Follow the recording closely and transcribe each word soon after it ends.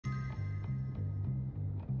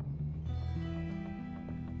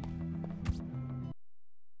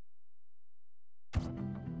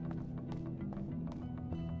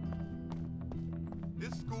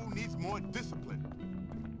more discipline.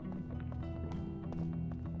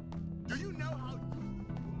 Do you know how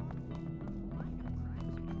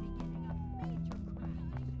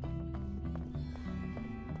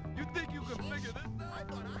you think you can figure this out? I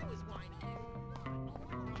thought I was whining.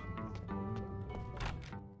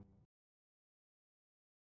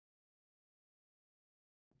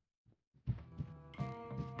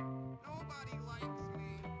 Nobody likes me.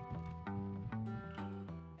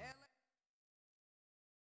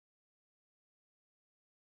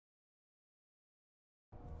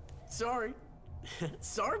 Sorry.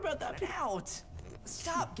 Sorry about that. Cut it out.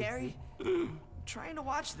 Stop, Gary. Trying to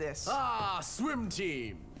watch this. Ah, swim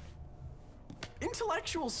team.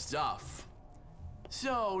 Intellectual stuff.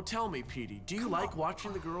 So, tell me, Petey, do you like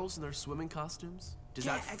watching the girls in their swimming costumes? Does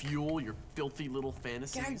that fuel your filthy little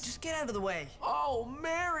fantasies? Gary, just get out of the way. Oh,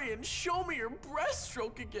 Marion, show me your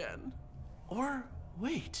breaststroke again. Or,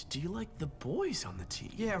 wait, do you like the boys on the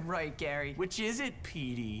team? Yeah, right, Gary. Which is it,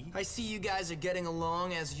 Petey? I see you guys are getting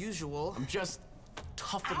along as usual. I'm just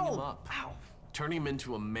toughening him up. Ow. Turning him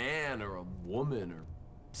into a man or a woman or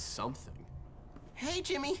something. Hey,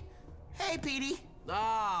 Jimmy. Hey, Petey.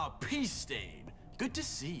 Ah, Peace Stain. Good to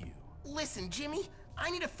see you. Listen, Jimmy, I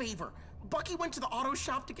need a favor. Bucky went to the auto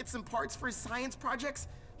shop to get some parts for his science projects.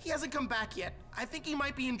 He hasn't come back yet. I think he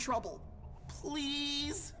might be in trouble.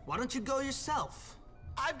 Please? Why don't you go yourself?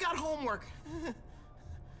 I've got homework.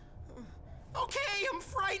 Okay, I'm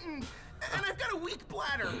frightened. And I've got a weak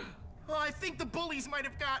bladder. Oh, I think the bullies might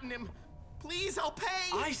have gotten him. Please, I'll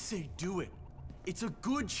pay. I say do it. It's a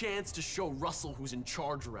good chance to show Russell who's in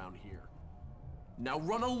charge around here. Now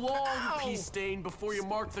run along, Peace Stain, before you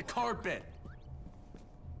mark the carpet.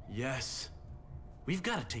 Yes. We've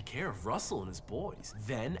got to take care of Russell and his boys.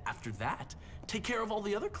 Then, after that, take care of all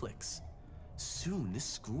the other cliques. Soon, this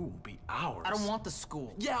school will be ours. I don't want the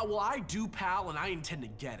school. Yeah, well, I do, pal, and I intend to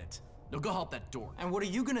get it. Now go help that door. And what are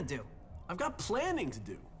you gonna do? I've got planning to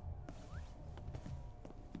do.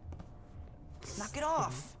 Knock it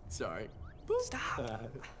off. Sorry.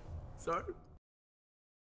 Stop. Sorry.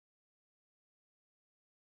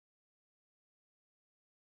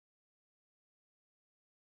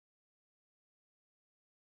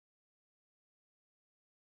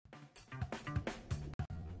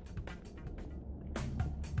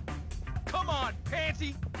 Come on,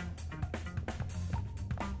 pansy!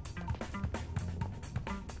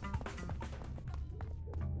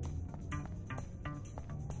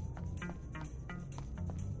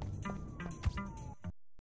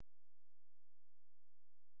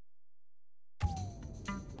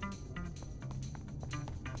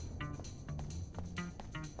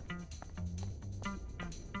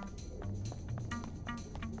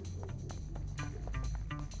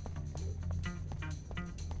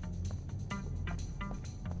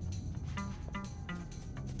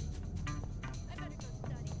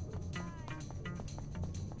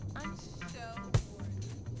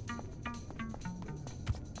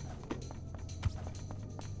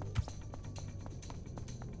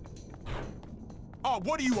 Oh,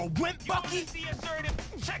 what are you, a wimp, Bucky? You be assertive.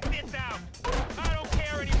 Check this out. I don't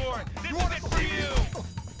care anymore. This is it for you.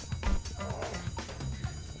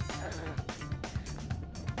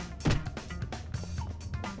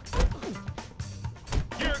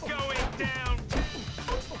 You're going down.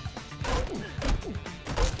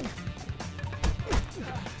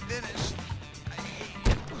 Finished. I hate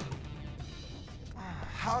it.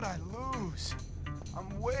 How'd I lose?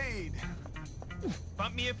 I'm Wade.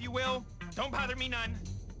 Bump me if you will. Don't bother me none.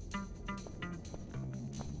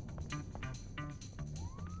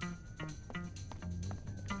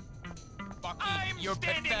 Bucky, I'm you're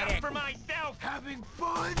standing pathetic. up for myself. Having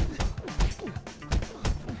fun?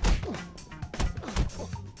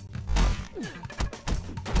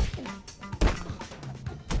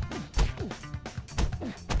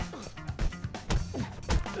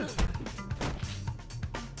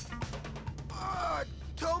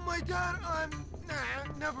 Tell my dad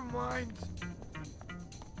never mind.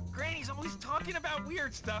 Granny's always talking about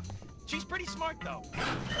weird stuff. She's pretty smart, though.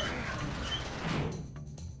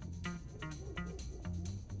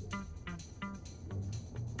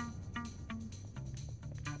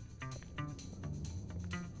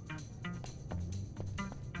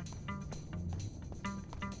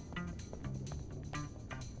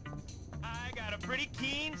 I got a pretty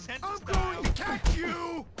keen sense of style. I'm going to catch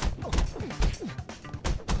you!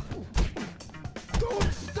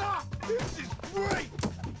 Don't stop! This is great!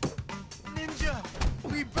 Ninja,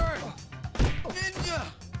 rebirth! Ninja,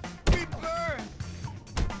 rebirth!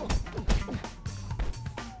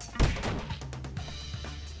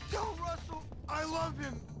 Tell Russell I love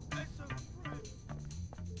him! That's a friend.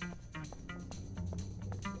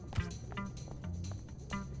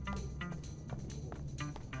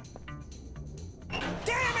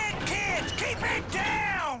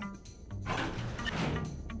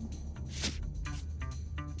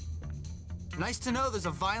 Nice to know there's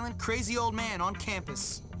a violent, crazy old man on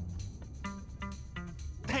campus.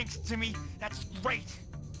 Thanks, Timmy. That's great.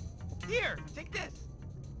 Here, take this.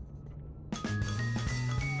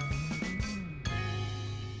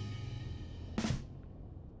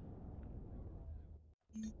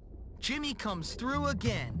 Jimmy comes through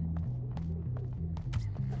again.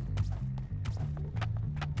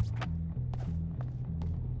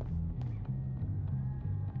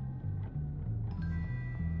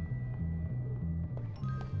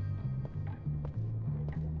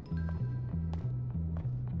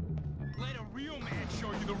 Let a real man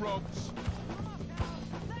show you the ropes.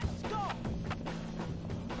 Let's go!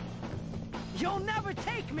 You'll never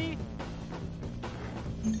take me!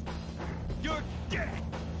 You're dead.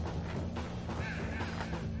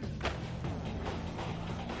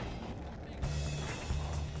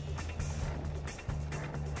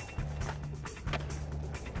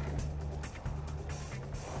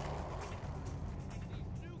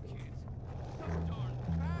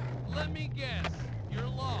 Let me guess. You're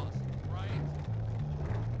lost, right?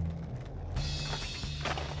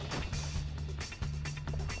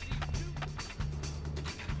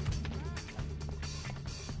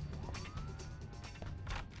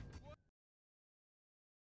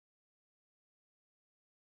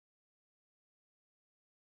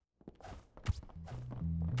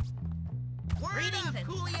 Word up,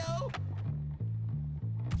 Coolio!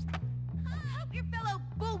 Help your fellow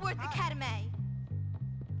Bullworth Academy.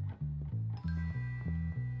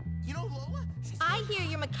 You know Lola? She's I hear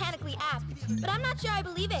you're mechanically apt, but I'm not sure I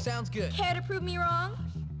believe it. Sounds good. Care to prove me wrong?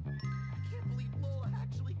 I can't believe Lola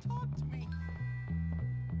actually talked to me.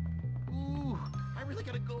 Ooh, I really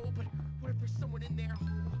gotta go, but what if there's someone in there?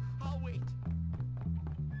 I'll wait.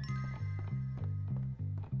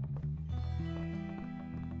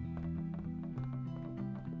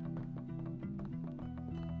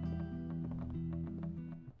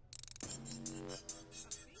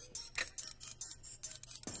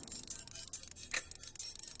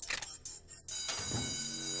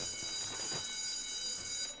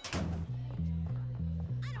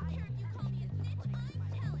 I don't care if you call me a snitch, I'm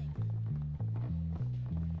telling.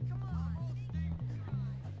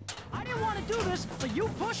 I didn't want to do this, but you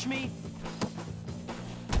pushed me.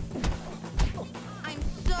 I'm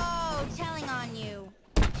so telling on you.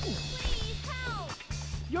 Please help!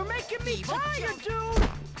 You're making me Evil tired, joke. dude!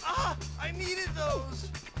 Ah, I needed those.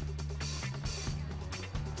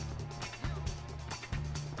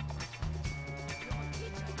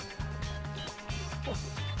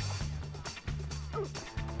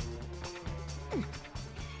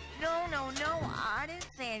 No, I didn't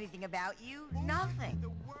say anything about you. Nothing.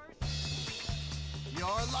 You're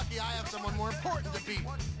lucky I have someone more important to beat.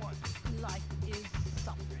 Life is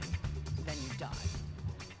suffering. Then you die.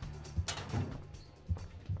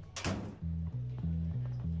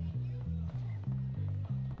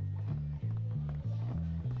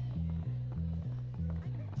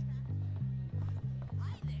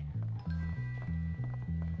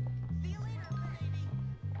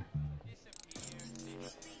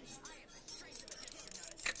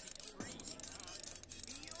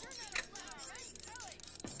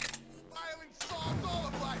 Violence solves all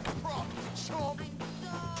of life's problems, chump. I'm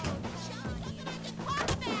so telling on you. What did I just talk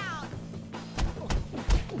about?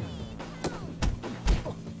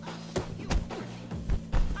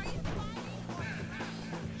 Are you fighting?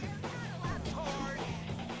 You're not allowed to hard.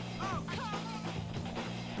 Oh, come on.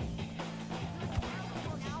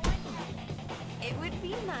 It would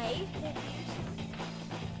be nice if you...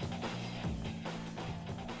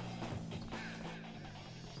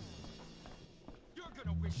 You're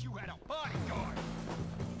gonna wish you had a bodyguard.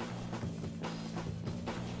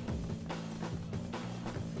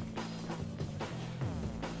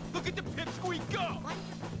 Look at the pipsqueak go!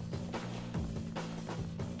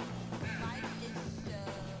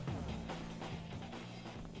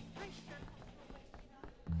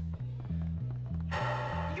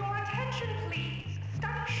 Your attention, please.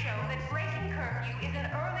 Studies show that breaking curfew is an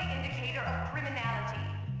early indicator of criminality.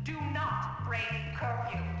 Do not break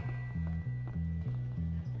curfew.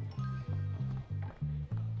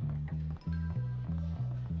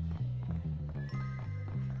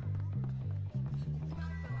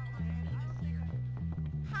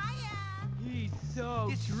 Hiya! He's so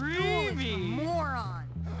This school is dreamy. for moron.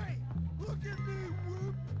 Hey, look at me,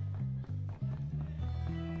 whoop.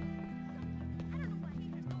 I don't know why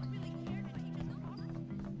teachers don't really care to teach us honors.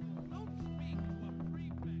 Don't speak to a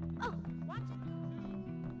prefect. Oh, watch it.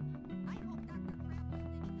 I hope Dr. Crabble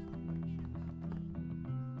doesn't forget about me.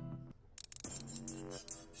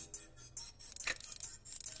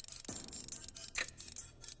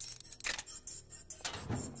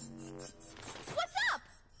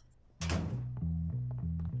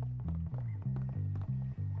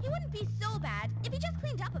 wouldn't be so bad if he just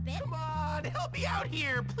cleaned up a bit. Come on, help me out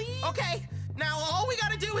here, please. Okay, now all we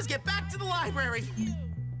gotta do is get back to the library.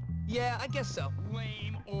 Yeah, I guess so.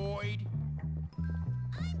 Lame-oid.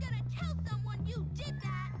 I'm gonna tell someone you did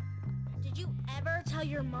that. Did you ever tell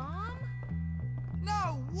your mom?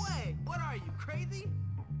 No way! What are you, crazy?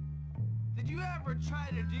 Did you ever try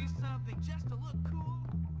to do something just to look cool?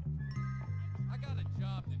 I got a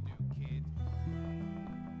job to do, kid.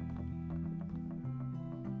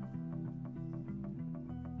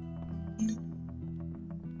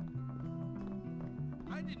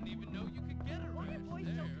 I didn't even know you could get a Why are rash boys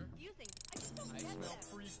so there. confusing? I just don't I get smell them.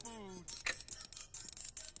 free food.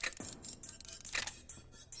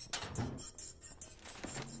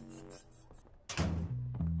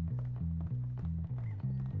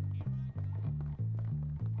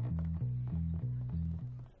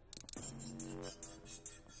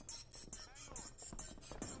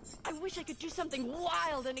 I wish I could do something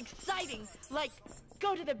wild and exciting, like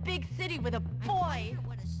go to the big city with a boy.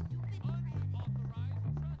 What a stupid prank.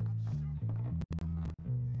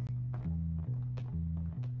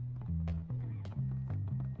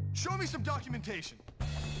 Show me some documentation.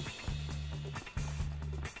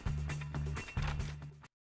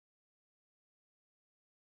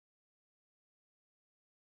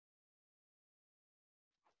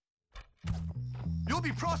 You'll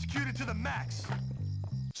be prosecuted to the max.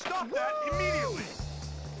 Stop that immediately.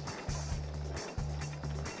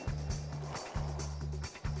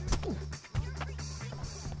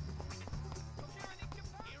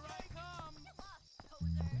 Here I come.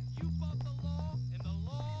 You fought the law, and the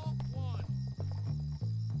law won.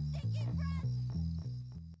 Taking breath.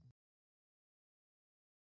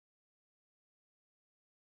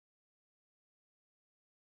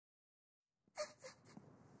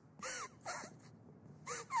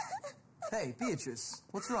 Hey, Beatrice,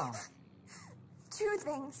 what's wrong? Two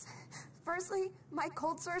things. Firstly, my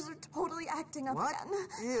cold sores are totally acting up What? again.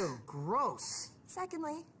 Ew, gross.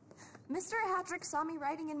 Secondly, Mr. Hattrick saw me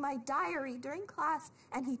writing in my diary during class,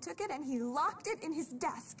 and he took it and he locked it in his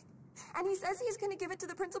desk. And he says he's going to give it to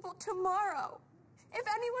the principal tomorrow. If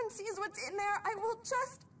anyone sees what's in there, I will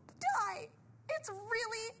just die. It's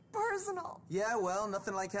really personal. Yeah, well,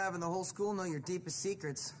 nothing like having the whole school know your deepest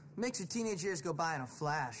secrets. Makes your teenage years go by in a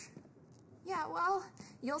flash. Yeah, well,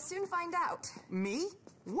 you'll soon find out. Me?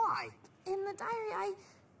 Why? In the diary, I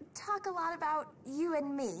talk a lot about you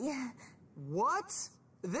and me. What?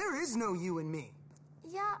 There is no you and me.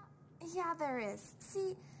 Yeah, there is.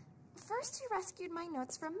 See, first you rescued my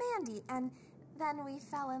notes from Mandy, and then we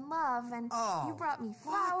fell in love, and you brought me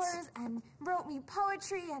flowers, and wrote me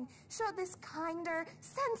poetry, and showed this kinder,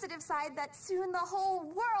 sensitive side that soon the whole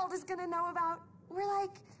world is gonna know about. We're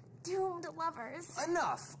like doomed lovers.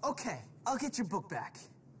 Enough. Okay, I'll get your book back.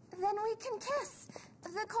 Then we can kiss.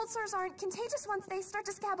 The cold sores aren't contagious once they start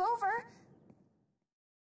to scab over.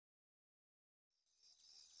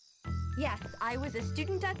 Yes, I was a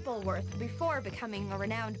student at Bulworth before becoming a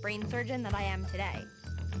renowned brain surgeon that I am today.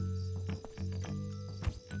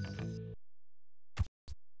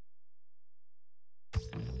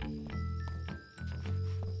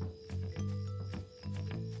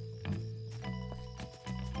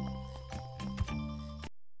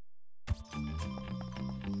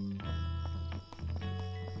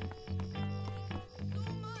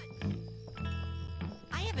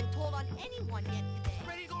 I haven't told on anyone yet today.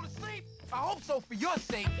 Ready to go to sleep? I hope so for your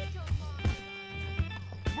sake.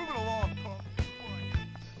 Move it along, punk.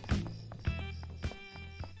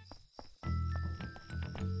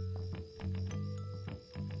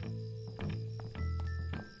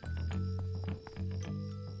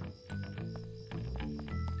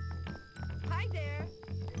 Hi there.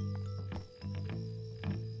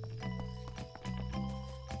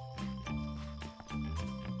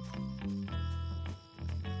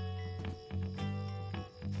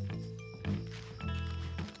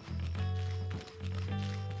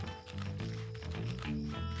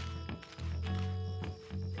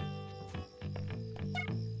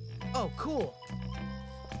 Oh, cool.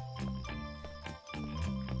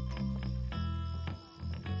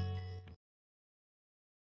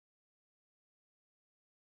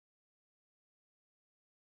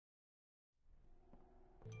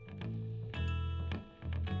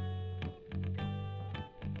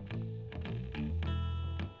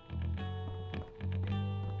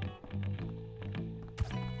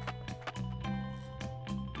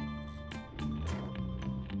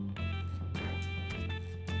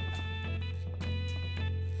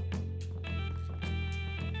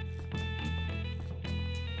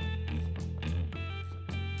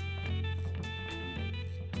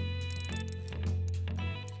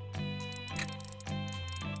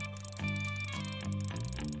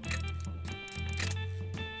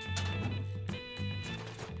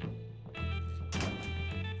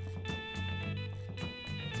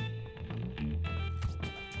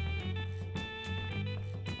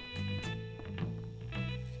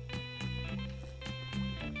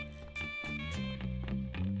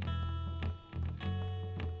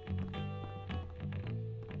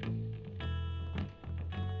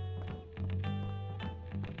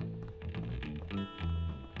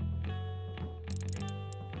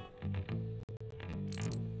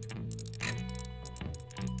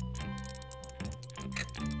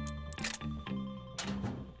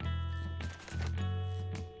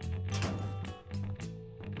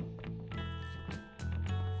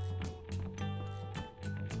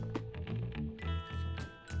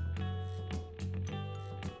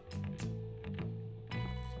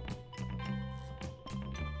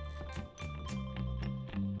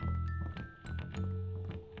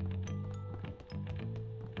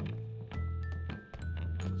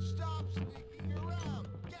 Stop sneaking around.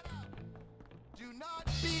 Get out. Do not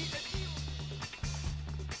be a deal.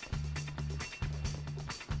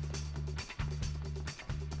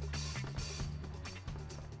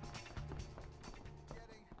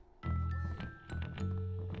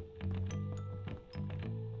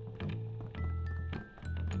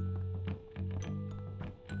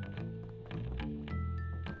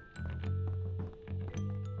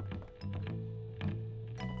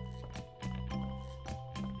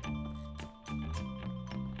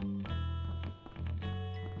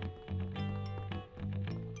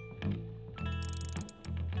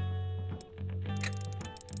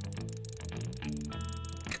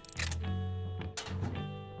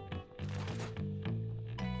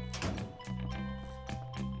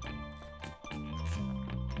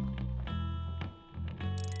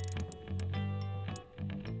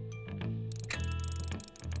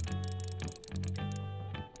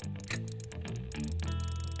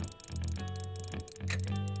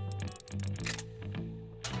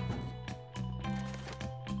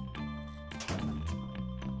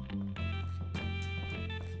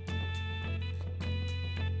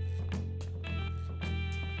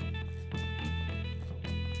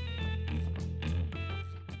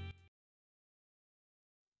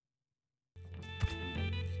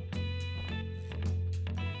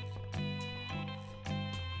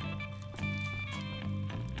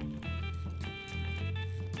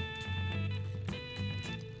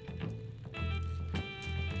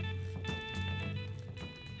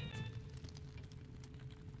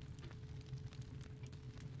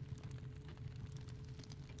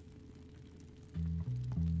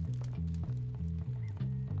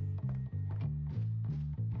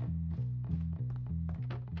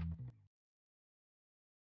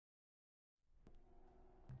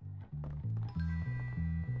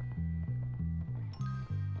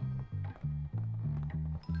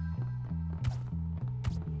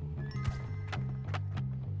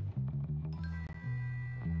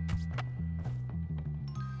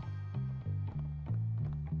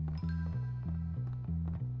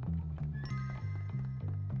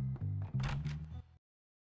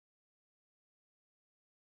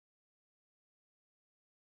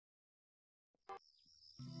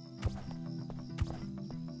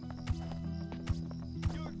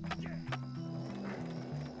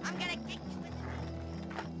 I'm gonna kick you in the...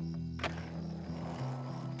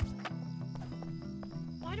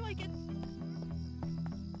 Why do I get...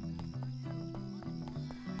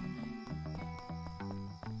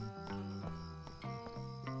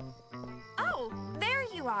 Oh, there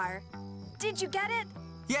you are. Did you get it?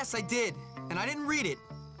 Yes, I did. And I didn't read it.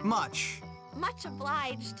 Much. Much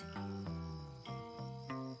obliged.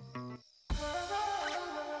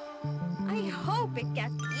 I hope it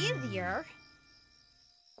gets easier.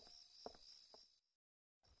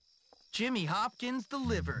 Jimmy Hopkins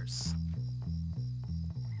delivers.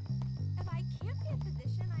 If I can't be a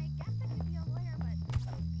physician, I guess I could be a lawyer, but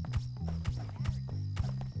that would be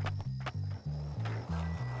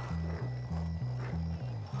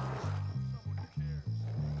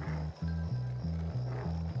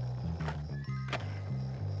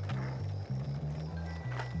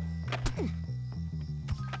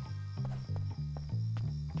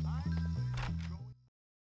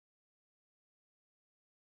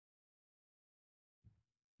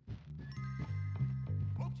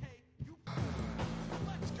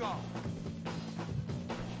Let's go.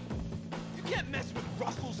 You can't mess with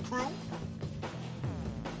Russell's crew.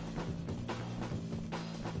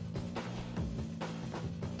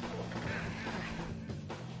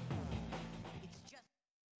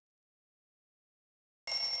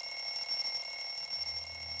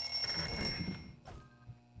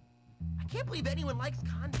 I can't believe anyone likes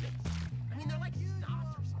convicts. I mean, they're like snobs.